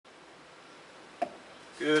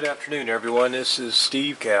Good afternoon, everyone. This is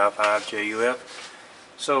Steve, CH5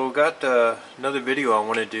 So got another video I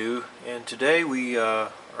want to do, and today we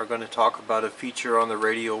are going to talk about a feature on the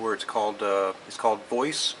radio where it's called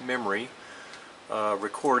voice memory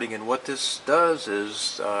recording. And what this does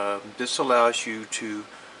is this allows you to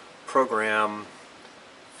program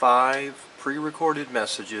 5 pre-recorded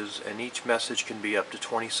messages, and each message can be up to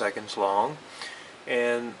 20 seconds long.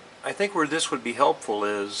 And I think where this would be helpful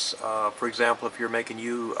is, for example, if you're making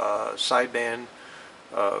sideband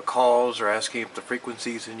calls or asking if the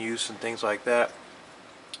frequencies in use and things like that.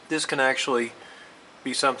 This can actually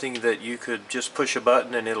be something that you could just push a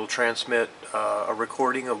button and it'll transmit a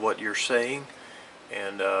recording of what you're saying,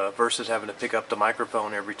 and versus having to pick up the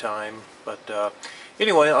microphone every time. But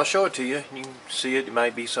anyway, I'll show it to you. You can see it. It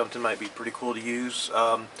might be something might be pretty cool to use.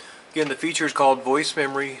 Again, the feature is called voice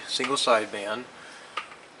memory single sideband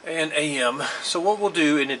and AM. So what we'll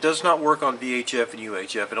do, and it does not work on VHF and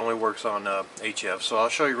UHF, it only works on HF. So I'll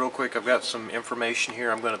show you real quick. I've got some information here.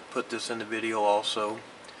 I'm going to put this in the video also.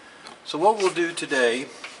 So what we'll do today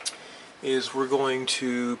is we're going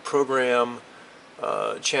to program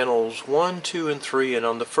channels 1, 2, and 3, and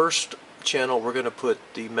on the first channel we're going to put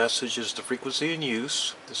the messages, the frequency in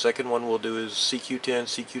use. The second one we'll do is CQ10,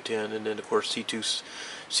 CQ10, and then of course C2,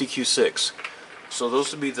 CQ6. So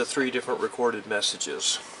those would be the 3 different recorded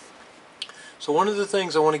messages. So one of the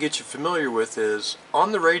things I want to get you familiar with is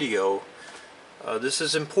on the radio, this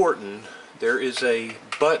is important, there is a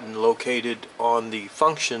button located on the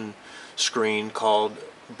function screen called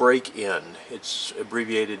break-in. It's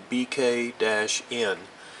abbreviated BK-N.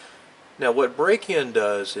 Now what break-in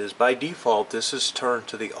does is, by default, this is turned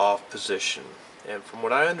to the off position. And from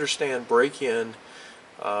what I understand, break-in,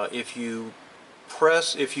 if you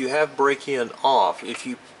have break-in off, if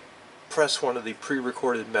you press one of the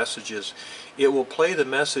pre-recorded messages, it will play the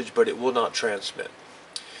message but it will not transmit.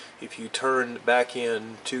 If you turn back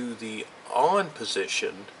in to the on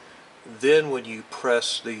position, then when you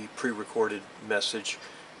press the pre-recorded message,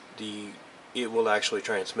 it will actually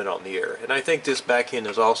transmit on the air. And I think this back end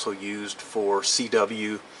is also used for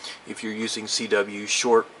CW. If you're using CW,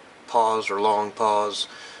 short pause or long pause,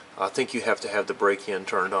 I think you have to have the break-in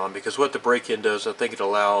turned on, because what the break-in does, I think it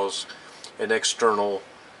allows an external,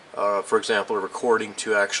 for example, a recording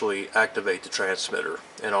to actually activate the transmitter,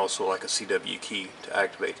 and also like a CW key to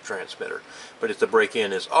activate the transmitter. But if the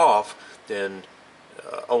break-in is off, then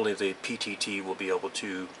only the PTT will be able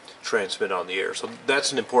to transmit on the air. So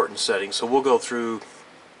that's an important setting. So we'll go through,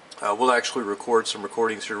 we'll actually record some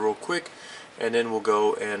recordings here real quick, and then we'll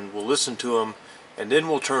go and we'll listen to them, and then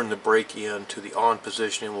we'll turn the break-in to the on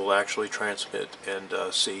position, and we'll actually transmit and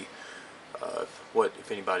see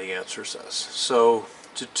if anybody answers us. So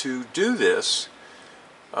to do this,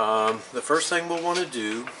 the first thing we'll want to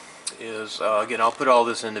do is, again, I'll put all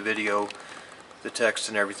this in the video, the text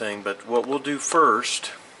and everything, but what we'll do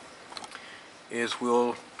first is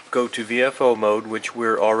we'll go to VFO mode, which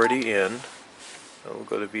we're already in. So we'll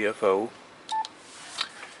go to VFO,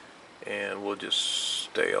 and we'll just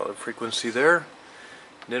stay on the frequency there.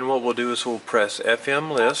 Then what we'll do is we'll press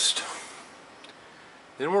FM list.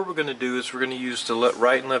 Then what we're going to do is we're going to use the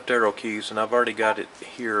right and left arrow keys, and I've already got it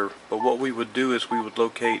here, but what we would do is we would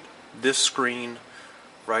locate this screen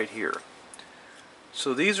right here.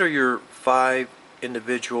 So these are your 5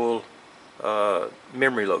 individual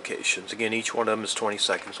memory locations. Again, each one of them is 20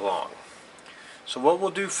 seconds long. So what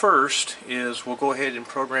we'll do first is we'll go ahead and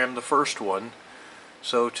program the first one.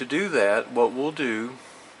 So to do that, what we'll do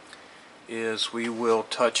is we will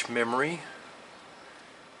touch memory,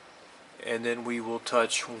 and then we will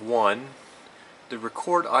touch 1. The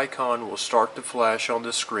record icon will start to flash on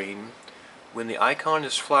the screen. When the icon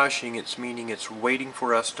is flashing, it's meaning it's waiting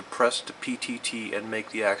for us to press the PTT and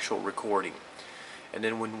make the actual recording. And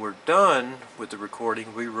then when we're done with the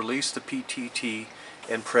recording, we release the PTT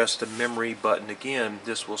and press the memory button again.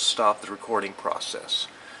 This will stop the recording process.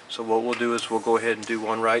 So what we'll do is we'll go ahead and do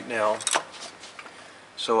one right now.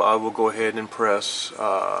 So I will go ahead and press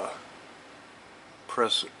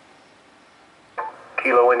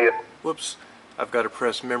Kilo India. Whoops, I've got to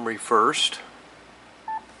press memory first.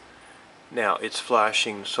 Now it's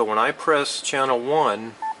flashing. So when I press channel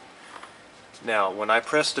 1, now when I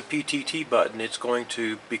press the PTT button, it's going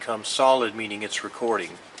to become solid, meaning it's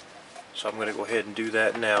recording. So I'm going to go ahead and do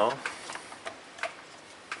that now.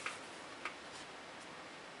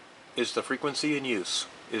 Is the frequency in use?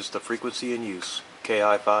 Is the frequency in use?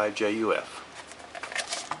 KI5JUF.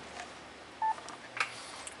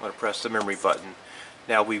 I'm going to press the memory button.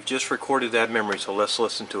 Now we've just recorded that memory, so let's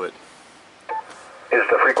listen to it. Is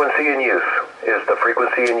the frequency in use? Is the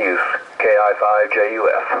frequency in use?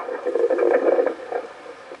 KI5JUF.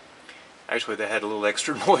 Actually, that had a little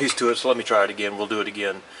extra noise to it, so let me try it again. We'll do it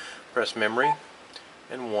again. Press memory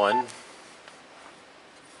and 1.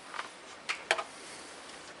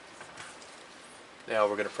 Now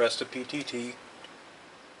we're going to press the PTT.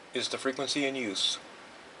 Is the frequency in use?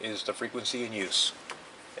 Is the frequency in use?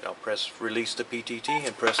 And I'll press release the PTT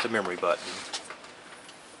and press the memory button.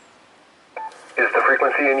 Is the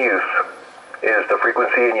frequency in use? Is the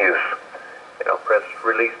frequency in use? And I'll press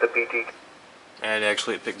release the PTT. And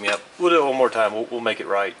actually it picked me up. We'll do it one more time. We'll make it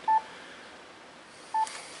right.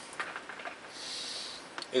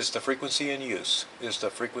 Is the frequency in use? Is the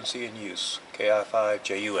frequency in use?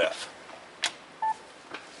 KI5JUF.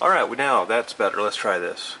 Alright, well now that's better. Let's try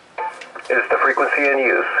this. Is the frequency in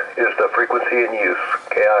use? Is the frequency in use?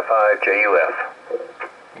 KI5JUF.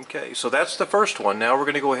 Okay, so that's the first one. Now we're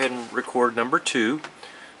going to go ahead and record number 2.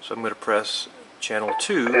 So I'm going to press channel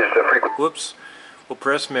 2. Is the frequency? Whoops. We'll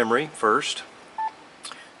press memory first.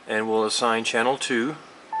 And we'll assign channel 2.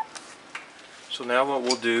 So now what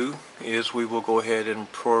we'll do is we will go ahead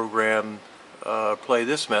and program play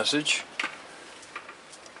this message.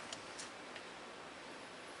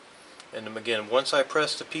 And again, once I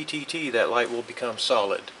press the PTT, that light will become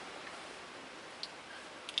solid.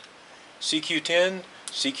 CQ10,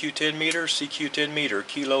 CQ10 meter, CQ10 meter,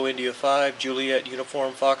 Kilo India 5, Juliet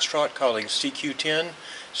Uniform Foxtrot, calling CQ10,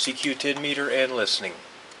 CQ10 meter, and listening.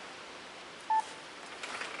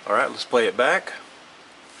 Alright, let's play it back.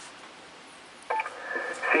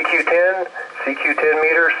 CQ10, CQ10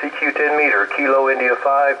 meter, CQ10 meter, Kilo India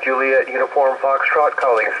 5, Juliet Uniform Foxtrot,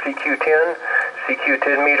 calling CQ10,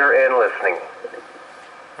 CQ10 meter, and listening.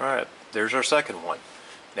 Alright, there's our second one.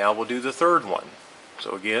 Now we'll do the third one.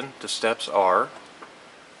 So again, the steps are,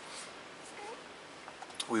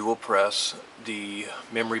 we will press the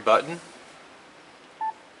memory button,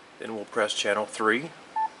 then we'll press channel 3,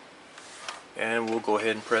 and we'll go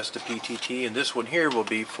ahead and press the PTT, and this one here will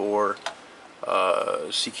be for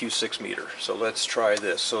CQ6 meter. So let's try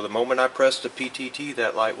this. So the moment I press the PTT,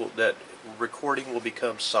 that recording will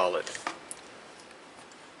become solid.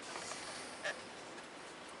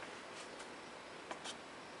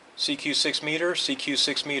 CQ6 meter,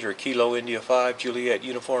 Kilo India 5, Juliet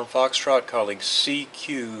Uniform Foxtrot, calling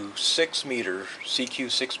CQ6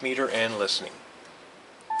 meter, and listening.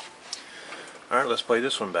 Alright, let's play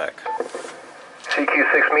this one back.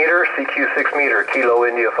 CQ6 meter, Kilo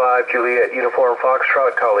India 5, Juliet Uniform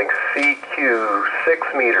Foxtrot, calling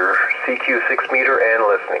CQ6 meter, and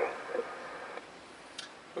listening.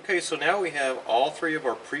 Okay, so now we have all 3 of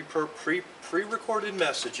our pre-recorded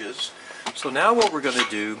messages. So now what we're going to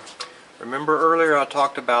do, remember earlier I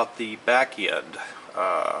talked about the back end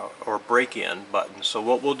or break-in button. So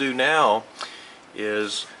what we'll do now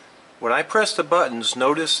is when I press the buttons,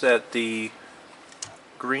 notice that the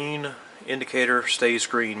green indicator stays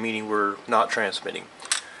green, meaning we're not transmitting.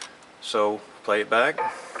 So play it back.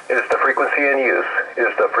 Is the frequency in use?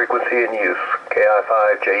 Is the frequency in use?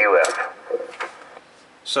 KI5JUF.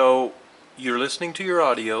 So you're listening to your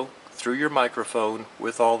audio through your microphone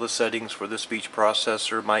with all the settings for the speech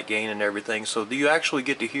processor, mic gain, and everything. So you actually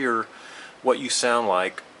get to hear what you sound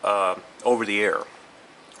like over the air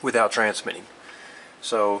without transmitting.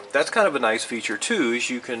 So that's kind of a nice feature too, is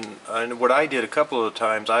you can, and what I did a couple of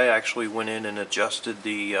times, I actually went in and adjusted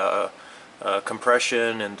the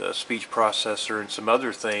compression and the speech processor and some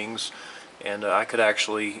other things, and I could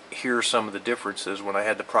actually hear some of the differences. When I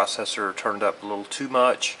had the processor turned up a little too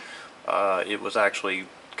much, it was actually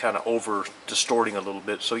kind of over distorting a little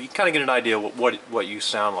bit, so you kind of get an idea what you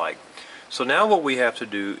sound like. So now what we have to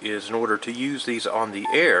do is, in order to use these on the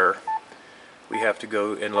air, we have to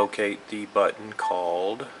go and locate the button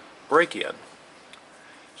called break-in.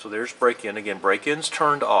 So there's break-in. Again, break-in's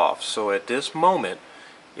turned off, so at this moment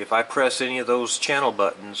if I press any of those channel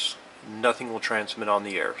buttons, nothing will transmit on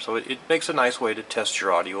the air. So it makes a nice way to test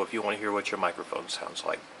your audio if you want to hear what your microphone sounds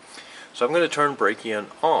like. So I'm going to turn break-in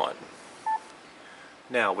on.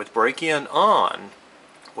 Now with break-in on,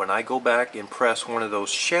 when I go back and press one of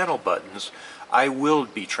those channel buttons, I will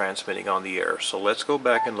be transmitting on the air. So let's go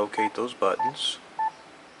back and locate those buttons.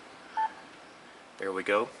 There we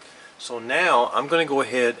go. So now I'm going to go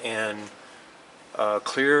ahead and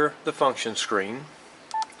clear the function screen,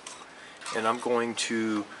 and I'm going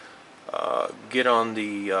to get on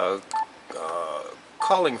the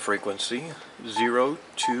calling frequency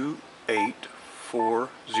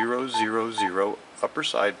 0284000 upper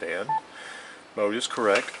sideband. Mode is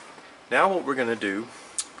correct. Now what we're going to do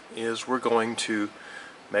is we're going to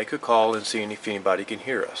make a call and see if anybody can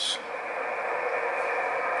hear us.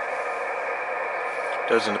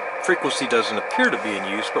 Frequency doesn't appear to be in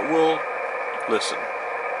use, but we'll listen.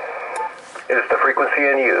 Is the frequency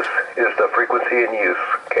in use? Is the frequency in use?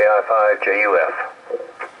 KI5JUF.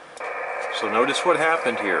 So notice what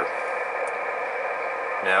happened here.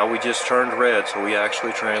 Now we just turned red, so we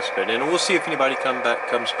actually transmit. And we'll see if anybody comes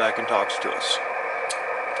back and talks to us.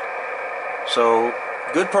 So,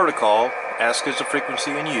 good protocol. Ask is the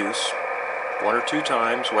frequency in use. 1 or 2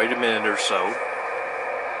 times. Wait a minute or so.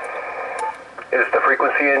 Is the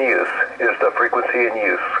frequency in use? Is the frequency in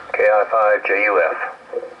use? KI5JUF.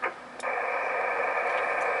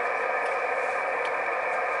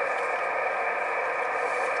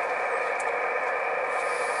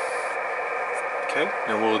 Okay,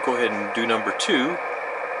 then we'll go ahead and do number 2.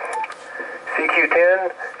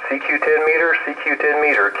 CQ10, CQ10 meter, CQ10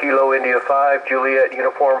 meter, Kilo India 5, Juliet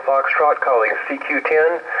Uniform Foxtrot calling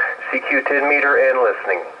CQ10, CQ10 meter and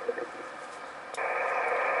listening.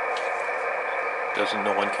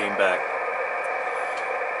 No one came back.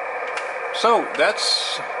 So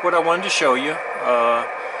that's what I wanted to show you.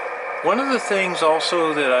 One of the things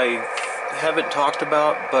also that I haven't talked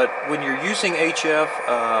about, but when you're using HF,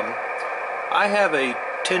 I have a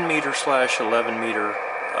 10 meter / 11 meter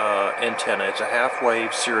antenna. It's a half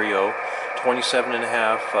wave Stereo,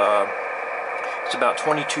 27.5. It's about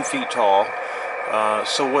 22 feet tall.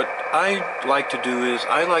 So what I like to do is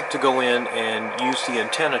I like to go in and use the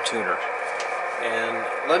antenna tuner. And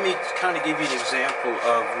let me kind of give you an example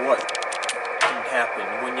of what can happen.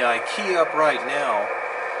 When I key up right now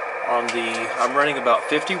on I'm running about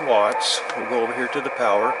 50 watts. We'll go over here to the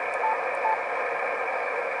power.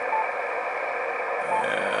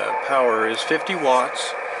 Power is 50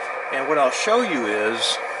 watts. And what I'll show you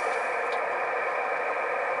is,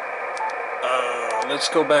 let's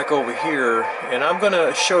go back over here, and I'm going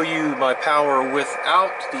to show you my power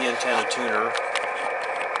without the antenna tuner.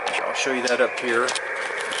 I'll show you that up here.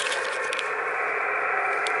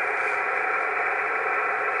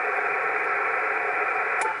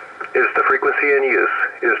 Is the frequency in use?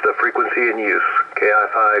 Is the frequency in use?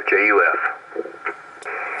 KI5JUF.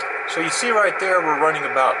 So you see right there we're running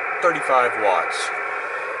about 35 watts.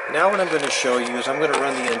 Now what I'm going to show you is I'm going to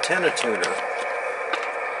run the antenna tuner.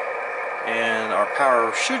 And our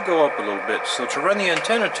power should go up a little bit. So to run the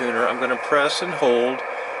antenna tuner, I'm going to press and hold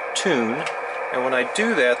tune. And when I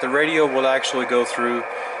do that, the radio will actually go through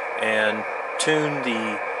and tune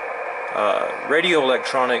the radio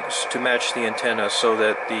electronics to match the antenna so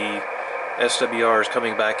that the SWR is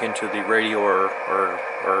coming back into the radio or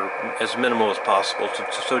as minimal as possible.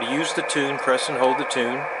 So to use the tune, press and hold the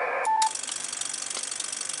tune.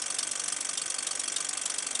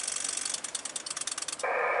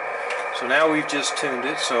 So now we've just tuned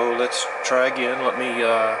it, so let's try again. Let me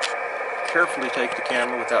carefully take the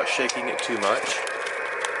camera without shaking it too much.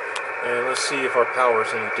 And let's see if our power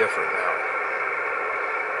is any different now.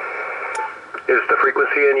 Is the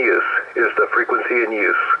frequency in use? Is the frequency in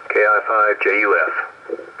use? KI5JUF.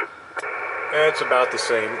 It's about the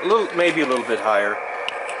same. Maybe a little bit higher.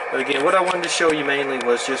 But again, what I wanted to show you mainly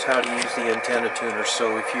was just how to use the antenna tuner.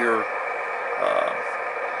 So if you're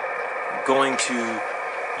going to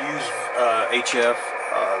use HF,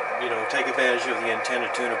 take advantage of the antenna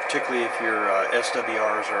tuner, particularly if your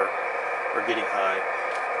SWRs are getting high.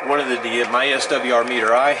 One of my SWR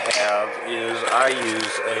meter I have is I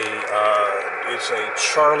use it's a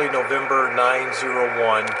Charlie November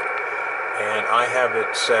 901, and I have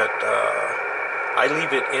it set. I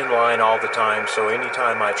leave it in line all the time, so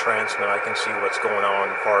anytime I transmit, I can see what's going on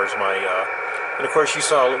as far as my. And of course, you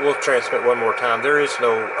saw. We'll transmit one more time. There is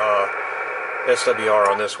no SWR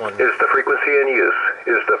on this one. Is the frequency in use?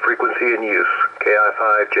 Is the frequency in use?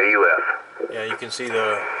 KI5JUF. Yeah, you can see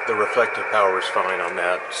the reflective power is fine on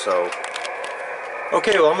that. So,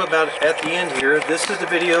 okay, well, I'm about at the end here. This is the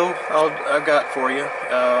video I've got for you.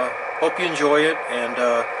 Hope you enjoy it, and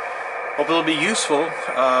hope it'll be useful.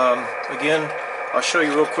 Again, I'll show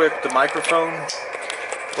you real quick the microphone.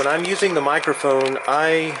 When I'm using the microphone,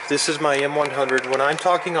 this is my M100. When I'm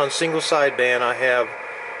talking on single sideband, I have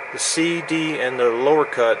the C, D, and the lower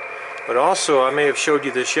cut. But also, I may have showed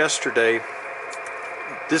you this yesterday.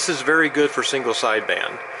 This is very good for single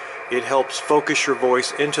sideband. It helps focus your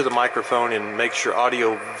voice into the microphone and makes your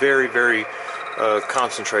audio very, very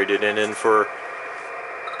concentrated. And then for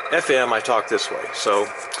FM, I talk this way. So,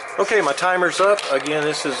 okay, my timer's up. Again,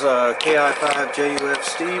 this is KI5JUF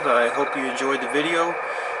Steve. I hope you enjoyed the video.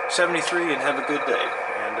 73, and have a good day.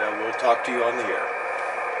 And we'll talk to you on the air.